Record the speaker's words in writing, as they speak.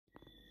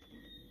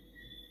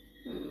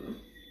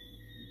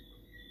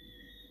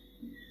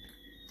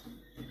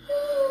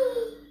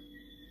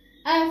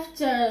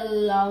After a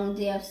long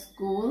day of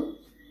school,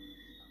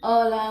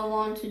 all I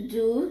want to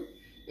do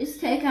is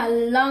take a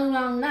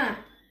long nap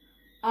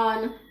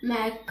on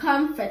my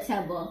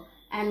comfortable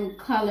and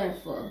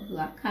colorful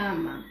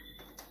Lakama.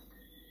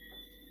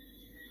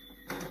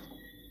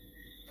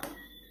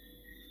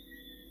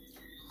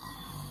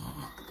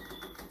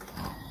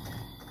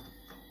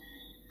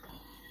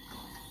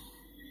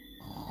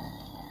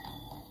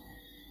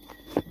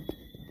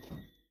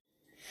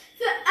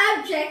 The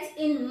object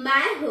in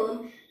my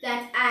home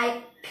that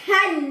I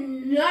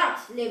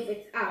cannot live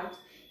without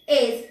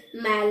is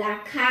my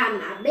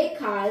Lakama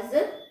because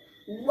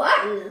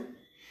 1.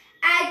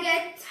 I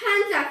get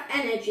tons of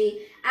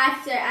energy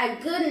after a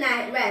good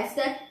night rest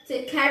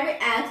to carry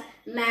out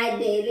my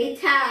daily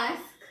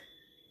task.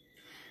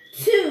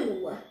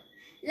 2.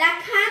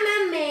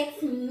 Lakama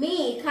makes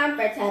me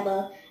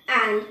comfortable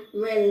and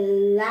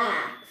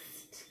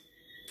relaxed.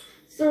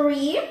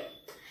 3.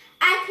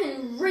 I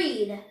can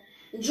read,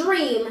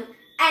 dream,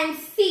 and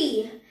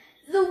see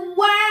the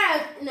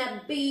world in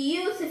a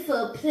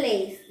beautiful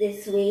place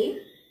this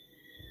way.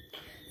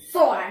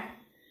 4.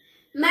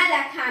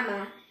 My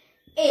Lakama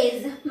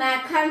is my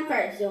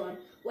comfort zone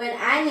when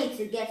I need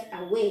to get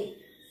away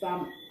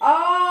from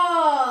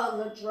all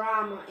the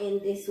drama in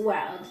this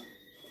world.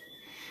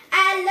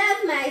 I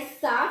love my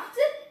soft,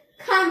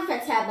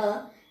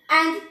 comfortable,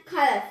 and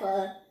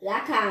colorful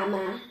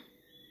Lakama.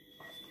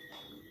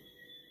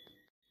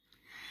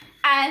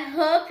 I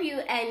hope you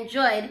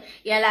enjoyed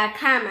your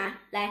Lakama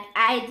like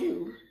I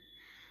do.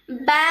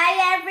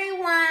 Bye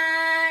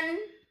everyone!